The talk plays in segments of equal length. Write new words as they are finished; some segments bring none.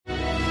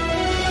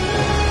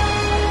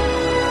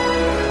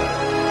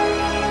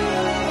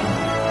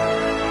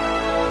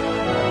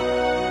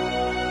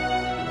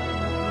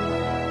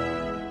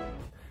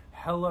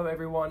Hello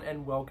everyone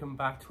and welcome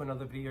back to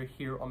another video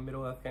here on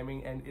Middle-earth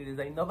Gaming, and it is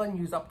another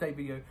news update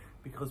video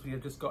because we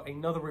have just got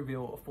another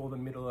reveal for the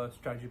Middle-earth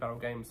strategy battle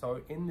game. So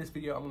in this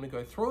video I'm going to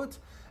go through it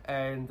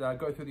and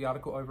go through the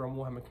article over on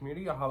Warhammer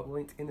Community. I'll have it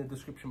linked in the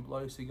description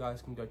below so you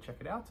guys can go check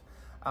it out.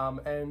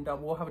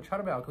 We'll have a chat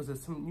about it because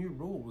there's some new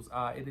rules.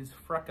 It is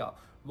Frecker,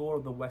 Lord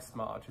of the West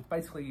March. It's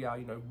basically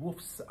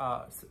Wolf's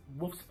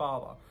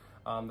father,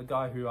 the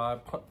guy who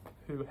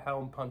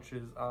Helm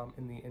punches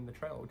in the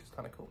trailer, which is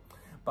kind of cool.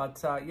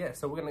 But yeah,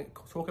 so we're going to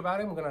talk about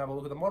him. We're going to have a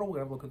look at the model.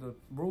 We're going to have a look at the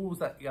rules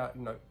that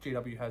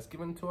GW has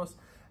given to us,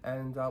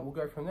 and we'll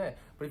go from there.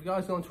 But if you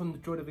guys want to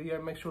enjoy the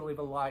video, make sure to leave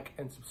a like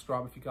and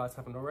subscribe if you guys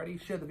haven't already.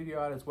 Share the video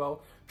out as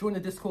well. Join the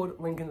Discord,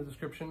 link in the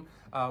description.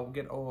 I'm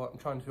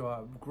trying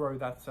to grow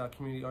that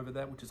community over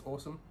there, which is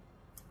awesome.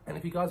 And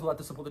if you guys would like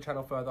to support the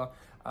channel further,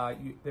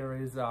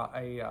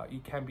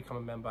 you can become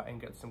a member and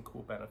get some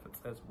cool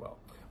benefits as well.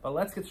 But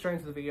let's get straight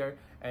into the video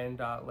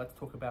and let's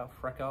talk about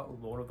Frecker,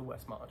 Lord of the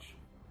West March.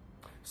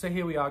 So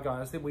here we are,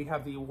 guys. We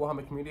have the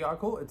Warhammer Community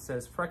article. It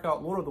says,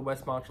 Frecker, Lord of the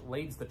West March,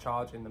 leads the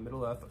charge in the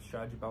Middle-earth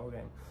strategy battle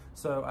game.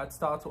 So it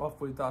starts off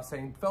with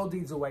saying, Fell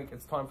Deeds awake,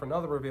 it's time for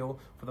another reveal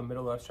for the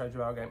Middle-earth strategy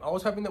battle game. I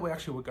was hoping that we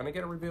actually were going to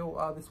get a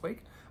reveal this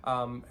week.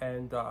 A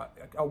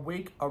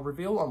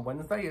reveal on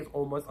Wednesday is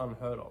almost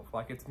unheard of.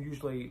 Like, it's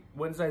usually,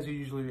 Wednesdays are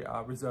usually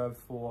reserved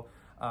for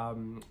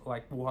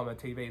like Warhammer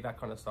TV, that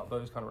kind of stuff,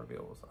 those kind of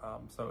reveals.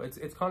 So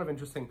it's kind of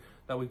interesting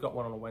that we got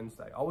one on a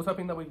Wednesday. I was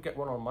hoping that we'd get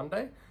one on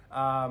Monday,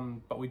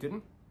 but we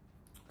didn't.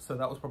 So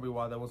that was probably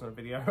why there wasn't a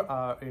video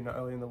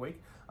early in the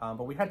week.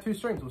 But we had two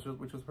streams,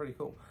 which was pretty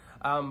cool.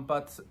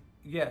 But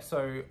yeah,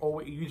 so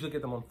we usually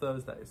get them on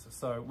Thursdays.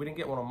 So we didn't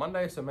get one on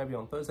Monday, so maybe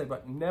on Thursday,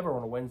 but never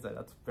on a Wednesday.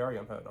 That's very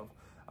unheard of.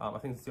 I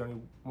think it's the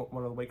only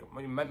one of the week,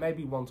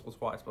 maybe once or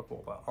twice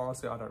before, but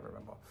honestly, I don't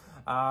remember.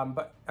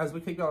 But as we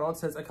keep going on, it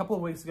says, a couple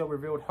of weeks ago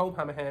revealed Helm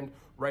Hammerhand,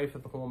 Wraith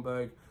of the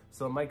Hornburg.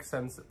 So it makes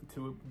sense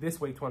to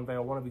this week to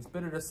unveil one of his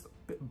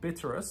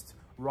bitterest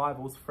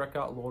rivals,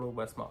 Frecker, Lord of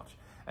West March.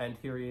 And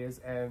here he is,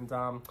 and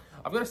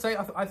I've got to say,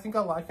 I think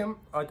I like him.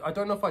 I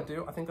don't know if I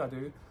do, I think I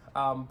do.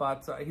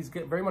 But he's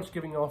very much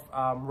giving off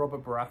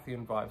Robert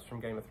Baratheon vibes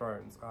from Game of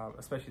Thrones,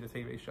 especially the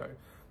TV show.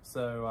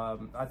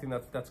 So I think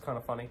that's kind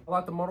of funny. I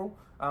like the model.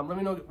 Let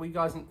me know what you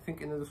guys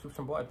think in the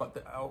description below.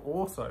 But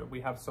also,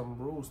 we have some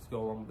rules to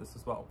go along with this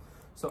as well.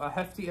 So a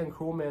hefty and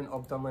cruel man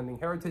of Dunlending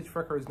heritage,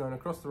 Frecker is known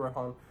across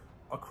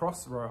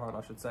Rohan,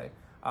 I should say,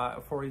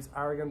 for his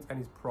arrogance and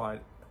his pride.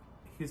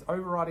 His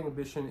overriding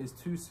ambition is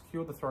to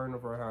secure the throne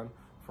of Rohan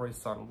for his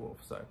son Wolf.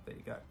 So there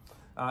you go.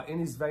 In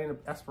his vein of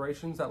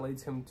aspirations, that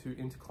leads him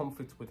into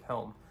conflict with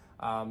Helm.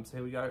 So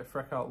here we go,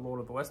 Frecker,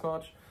 Lord of the West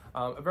March.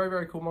 A very,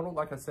 very cool model,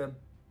 like I said.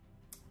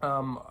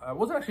 I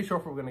wasn't actually sure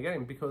if we were going to get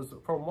him because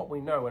from what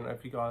we know, and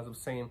if you guys have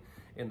seen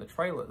in the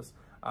trailers,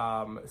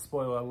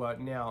 spoiler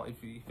alert now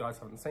if you guys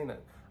haven't seen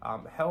it,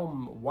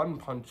 Helm one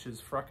punches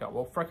Frecker.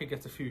 Well, Frecker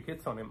gets a few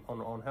hits on him,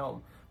 on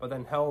Helm, but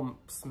then Helm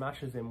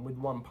smashes him with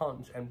one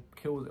punch and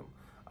kills him.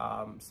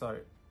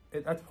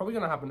 That's probably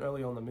going to happen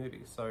early on in the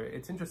movie, so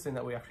it's interesting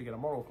that we actually get a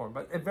model for him,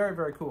 but very,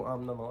 very cool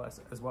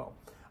nonetheless as well.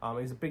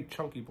 He's a big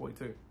chunky boy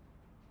too.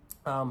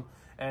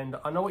 And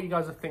I know what you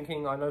guys are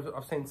thinking. I know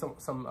I've seen some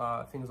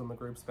things on the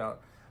groups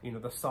about,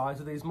 the size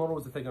of these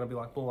models, if they're going to be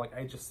like more like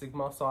Age of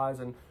Sigmar size,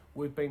 and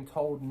we've been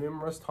told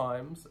numerous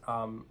times,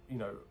 from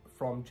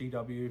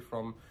GW,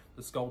 from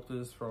the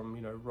sculptors,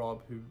 from,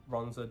 Rob, who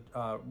runs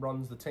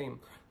the team,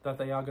 that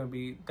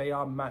they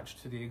are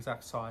matched to the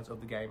exact size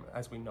of the game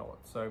as we know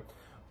it. So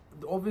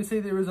obviously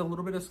there is a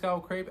little bit of scale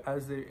creep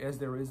as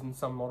there is in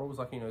some models,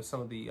 like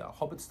some of the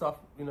Hobbit stuff,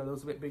 that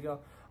was a bit bigger,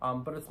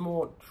 but it's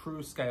more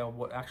true scale of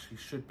what actually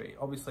should be,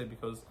 obviously,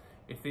 because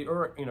if the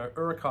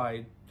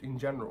Uruk-hai in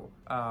general,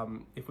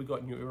 if we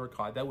got new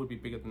Uruk-hai, that would be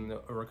bigger than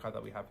the Uruk-hai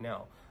that we have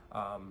now.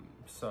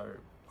 So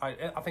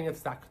I think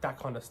it's that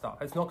kind of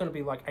stuff. It's not going to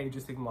be like Age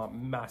of Sigmar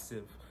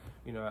massive,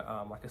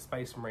 like a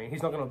Space Marine.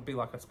 He's not going to be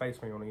like a Space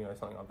Marine or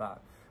something like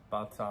that.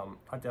 But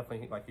I definitely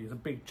think, like, he's a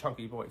big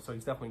chunky boy, so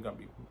he's definitely going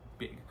to be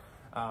big,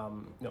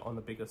 on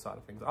the bigger side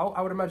of things.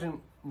 I would imagine,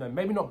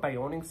 maybe not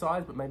Bayoning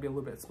size, but maybe a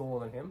little bit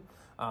smaller than him.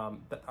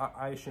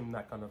 I assume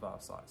that kind of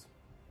size.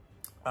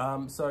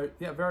 So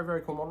yeah, very,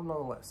 very cool model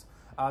nonetheless.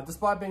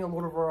 Despite being a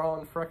Lord of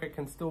Rohan, Frecker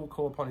can still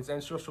call upon his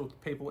ancestral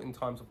people in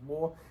times of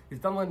war. His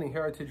Dunlending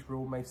heritage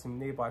rule makes him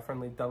nearby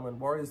friendly Dunland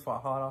warriors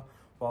fight harder,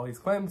 while his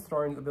claimed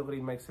throne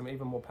ability makes him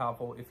even more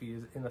powerful if he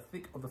is in the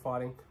thick of the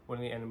fighting when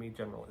the enemy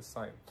general is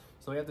slain.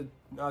 So we have the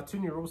two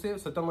new rules here.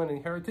 So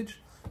Dunlending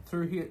heritage,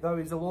 though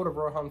he's a Lord of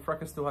Rohan,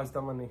 Frecker still has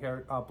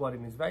Dunlending blood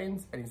in his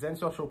veins, and his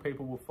ancestral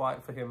people will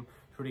fight for him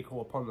should he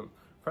call upon them.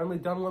 Friendly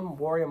Dunland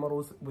warrior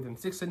models within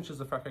 6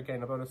 inches of Frecker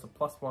gain a bonus of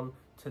 +1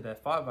 to their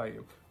fight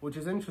value, which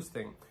is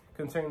interesting,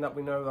 considering that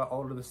we know that a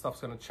lot of this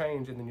stuff's going to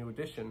change in the new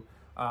edition,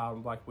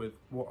 with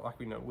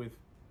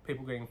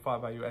people getting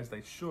fight value as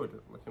they should.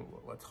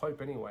 Let's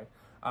hope anyway.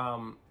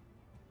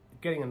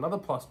 Getting another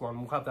 +1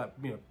 will have that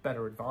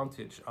better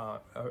advantage,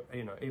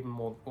 even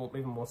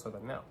more so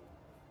than now.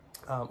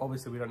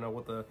 Obviously, we don't know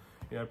what the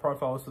you know,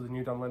 profiles for the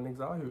new Dunlendings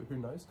are, who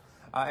knows.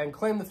 And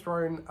Claim the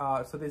Throne,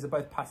 so these are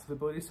both passive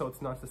abilities, so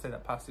it's nice to see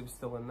that passive is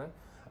still in there.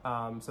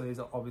 So these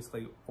are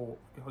obviously all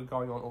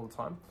going on all the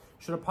time.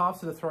 Should a path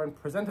to the throne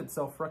present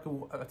itself, Wrecker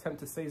will attempt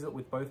to seize it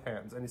with both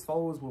hands, and his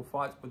followers will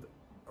fight with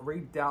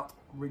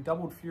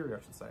redoubled fury, I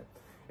should say.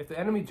 If the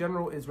enemy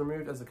general is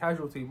removed as a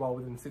casualty while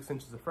within 6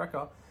 inches of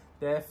Wrecker,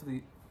 then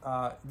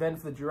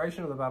for the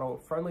duration of the battle,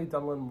 friendly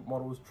Dunland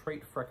models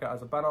treat Wrecker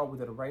as a banner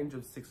within a range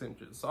of 6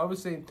 inches. So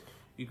obviously,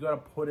 you got to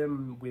put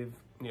him with,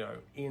 you know,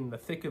 in the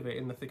thick of it,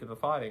 in the thick of the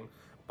fighting.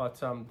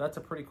 But that's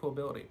a pretty cool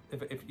ability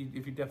if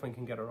you definitely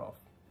can get it off.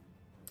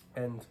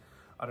 And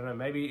I don't know,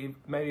 maybe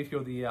if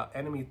you're the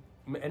enemy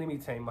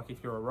team, like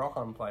if you're a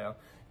Rohan player,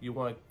 you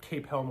want to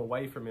keep Helm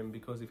away from him,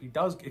 because if he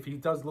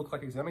does look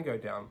like he's going to go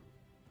down,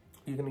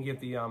 you're going to give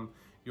the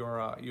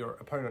your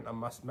opponent a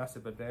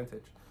massive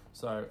advantage.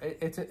 So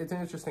it's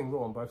an interesting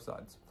rule on both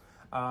sides.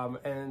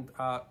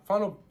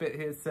 Final bit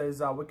here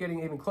says we're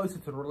getting even closer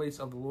to the release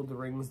of the Lord of the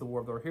Rings: The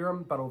War of the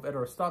Rohirrim Battle of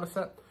Edoras starter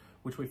set,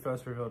 which we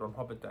first revealed on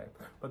Hobbit Day.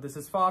 But this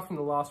is far from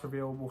the last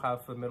reveal we'll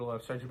have for the middle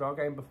of Strategy Battle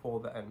game before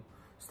the end.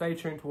 Stay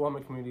tuned to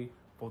Warhammer Community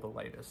for the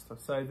latest.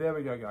 So there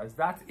we go, guys.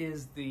 That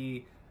is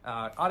the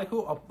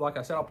article. Like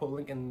I said, I'll put a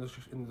link in the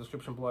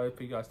description below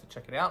for you guys to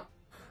check it out.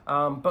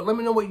 But let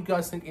me know what you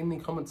guys think in the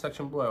comment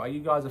section below. Are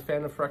you guys a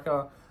fan of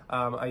Wrecker?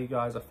 Are you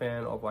guys a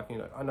fan of, like, you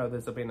know, I know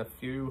there's been a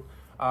few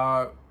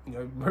you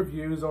know,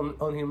 reviews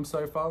on him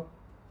so far.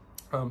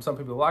 Some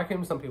people like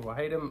him, some people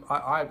hate him.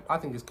 I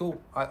think he's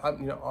cool.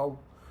 You know,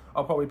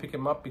 I'll probably pick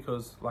him up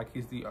because, like,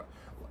 he's the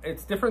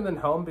it's different than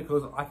Helm,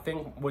 because I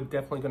think we're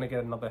definitely going to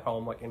get another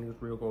Helm like in his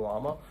real gold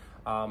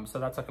armor. So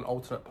that's like an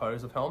alternate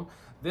pose of Helm.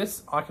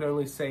 This, I can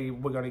only see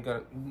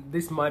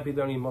this might be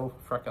the only model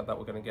for Wrecker that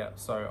we're going to get.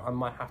 So I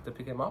might have to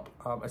pick him up,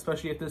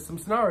 especially if there's some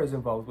scenarios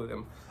involved with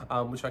him,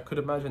 which I could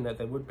imagine that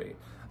there would be.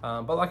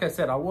 But like I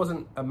said, I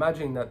wasn't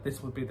imagining that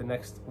this would be the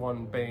next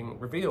one being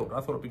revealed. I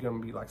thought it'd be going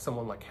to be like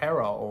someone like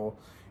Hera, or,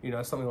 you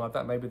know, something like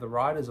that. Maybe the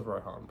Riders of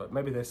Rohan, but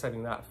maybe they're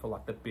saving that for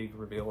like the big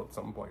reveal at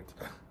some point.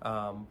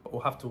 But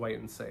we'll have to wait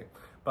and see.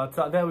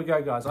 But there we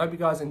go, guys. I hope you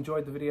guys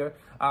enjoyed the video.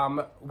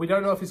 We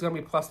don't know if he's going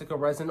to be plastic or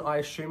resin. I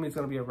assume he's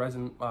going to be a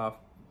resin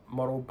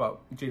model,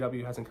 but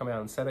GW hasn't come out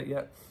and said it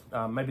yet.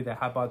 Maybe they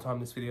have by the time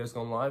this video has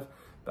gone live.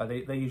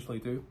 They usually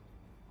do.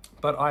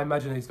 But I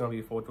imagine he's going to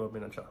be a Forge World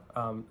miniature.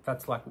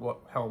 That's like what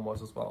Helm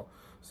was as well.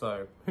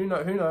 So who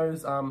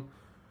knows?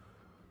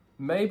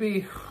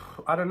 Maybe,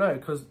 I don't know,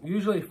 because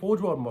usually Forge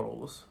World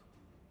models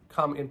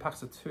come in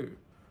packs of 2.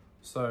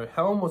 So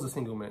Helm was a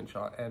single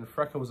miniature and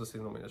Wrecker was a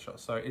single miniature.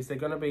 So is there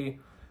going to be,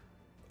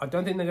 I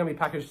don't think they're going to be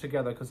packaged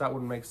together, because that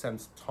wouldn't make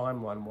sense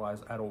timeline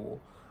wise at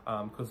all.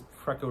 Because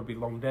Wrecker would be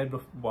long dead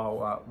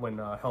when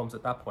Helm's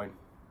at that point.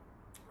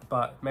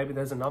 But maybe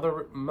there's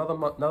another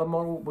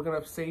model we're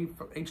going to see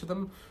for each of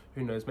them.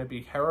 Who knows?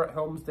 Maybe Hera at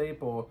Helm's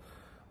Deep, or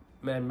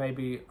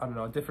maybe, I don't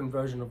know, a different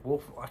version of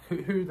Wolf. Like,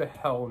 who the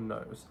hell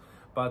knows?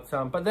 But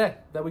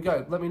there we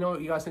go. Let me know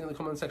what you guys think in the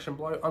comment section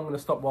below. I'm going to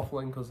stop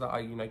waffling because,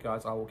 you know,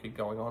 guys, I will keep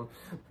going on.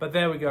 But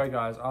there we go,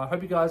 guys. I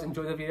hope you guys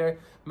enjoyed the video.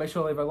 Make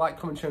sure to leave a like,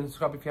 comment, share, and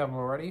subscribe if you haven't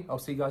already. I'll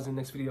see you guys in the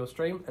next video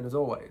stream. And as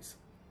always,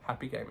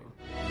 happy gaming.